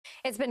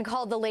It's been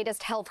called the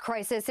latest health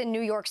crisis in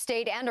New York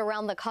State and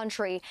around the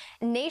country.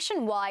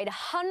 Nationwide,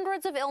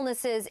 hundreds of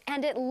illnesses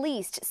and at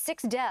least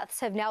 6 deaths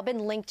have now been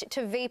linked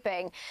to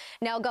vaping.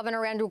 Now,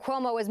 Governor Andrew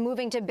Cuomo is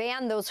moving to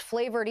ban those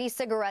flavored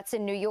e-cigarettes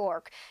in New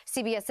York.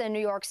 CBSN New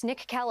York's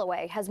Nick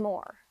Caloway has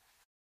more.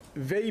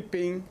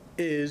 Vaping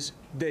is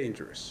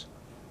dangerous,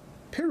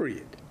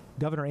 period.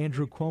 Governor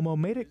Andrew Cuomo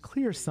made it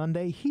clear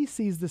Sunday he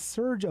sees the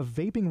surge of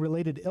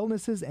vaping-related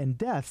illnesses and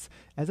deaths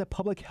as a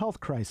public health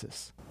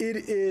crisis. It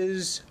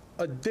is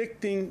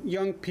addicting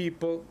young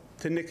people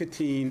to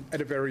nicotine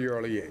at a very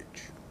early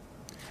age.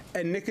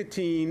 And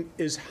nicotine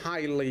is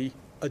highly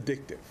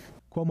addictive.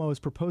 Cuomo is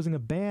proposing a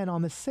ban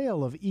on the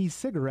sale of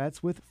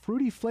e-cigarettes with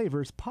fruity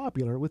flavors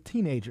popular with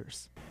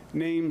teenagers.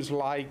 Names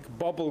like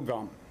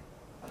bubblegum,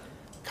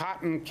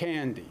 cotton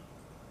candy,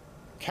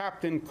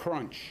 Captain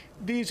Crunch.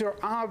 These are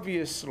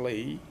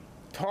obviously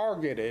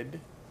targeted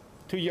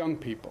to young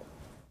people.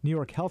 New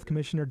York Health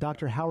Commissioner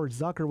Dr. Howard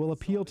Zucker will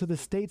appeal to the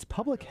state's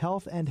Public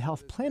Health and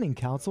Health Planning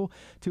Council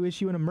to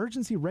issue an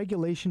emergency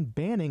regulation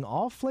banning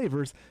all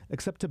flavors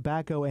except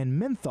tobacco and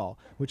menthol,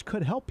 which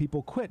could help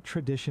people quit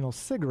traditional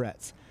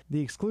cigarettes.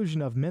 The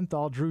exclusion of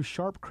menthol drew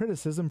sharp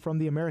criticism from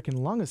the American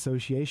Lung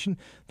Association,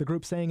 the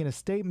group saying in a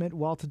statement,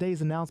 while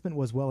today's announcement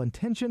was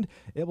well-intentioned,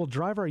 it will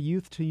drive our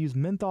youth to use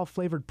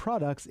menthol-flavored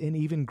products in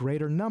even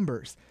greater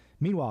numbers.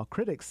 Meanwhile,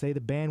 critics say the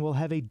ban will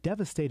have a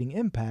devastating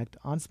impact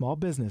on small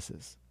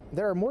businesses.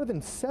 There are more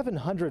than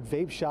 700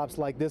 vape shops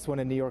like this one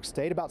in New York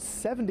State, about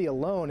 70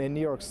 alone in New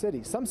York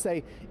City. Some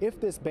say if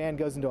this ban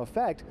goes into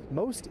effect,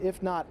 most,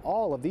 if not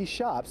all, of these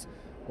shops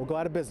will go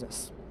out of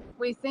business.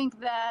 We think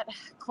that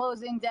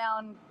closing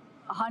down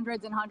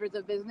hundreds and hundreds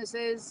of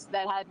businesses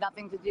that had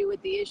nothing to do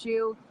with the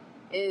issue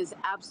is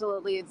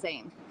absolutely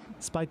insane.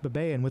 Spike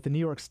Babayan with the New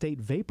York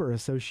State Vapor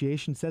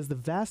Association says the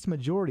vast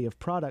majority of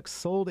products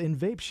sold in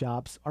vape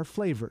shops are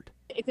flavored.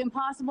 It's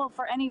impossible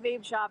for any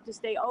vape shop to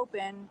stay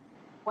open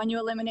when you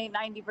eliminate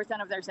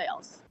 90% of their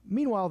sales.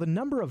 Meanwhile, the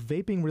number of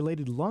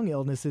vaping-related lung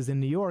illnesses in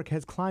New York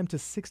has climbed to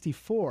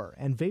 64,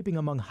 and vaping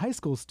among high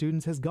school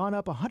students has gone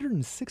up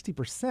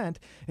 160%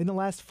 in the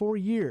last 4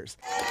 years.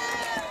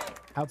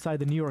 Outside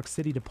the New York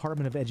City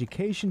Department of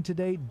Education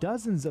today,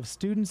 dozens of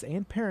students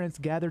and parents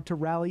gathered to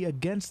rally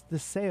against the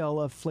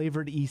sale of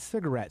flavored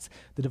e-cigarettes.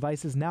 The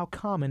device is now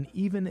common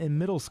even in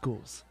middle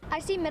schools. I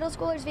see middle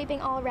schoolers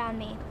vaping all around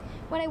me.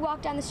 When I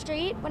walk down the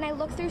street, when I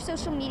look through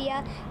social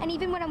media, and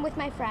even when I'm with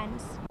my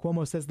friends.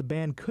 Cuomo says the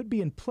ban could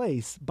be in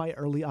place by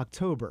early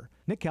October.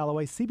 Nick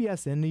Caloway,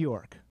 CBSN, New York.